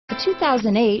The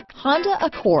 2008 Honda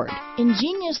Accord.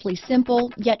 Ingeniously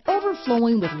simple, yet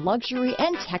overflowing with luxury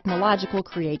and technological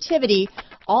creativity,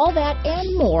 all that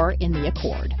and more in the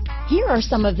Accord. Here are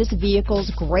some of this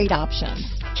vehicle's great options: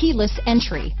 keyless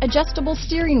entry, adjustable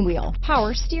steering wheel,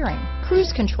 power steering,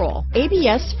 cruise control,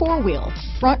 ABS four-wheel,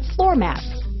 front floor mats,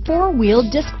 four-wheel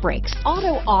disc brakes,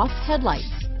 auto-off headlights,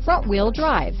 front-wheel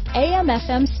drive,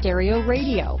 AM/FM stereo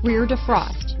radio, rear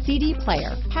defrost, CD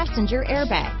player, passenger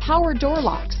airbag, power door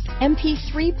locks,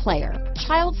 MP3 player,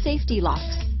 child safety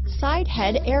locks, side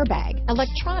head airbag,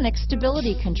 electronic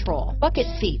stability control, bucket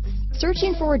seats.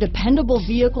 Searching for a dependable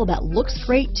vehicle that looks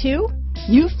great too?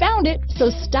 You found it,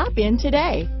 so stop in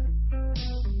today.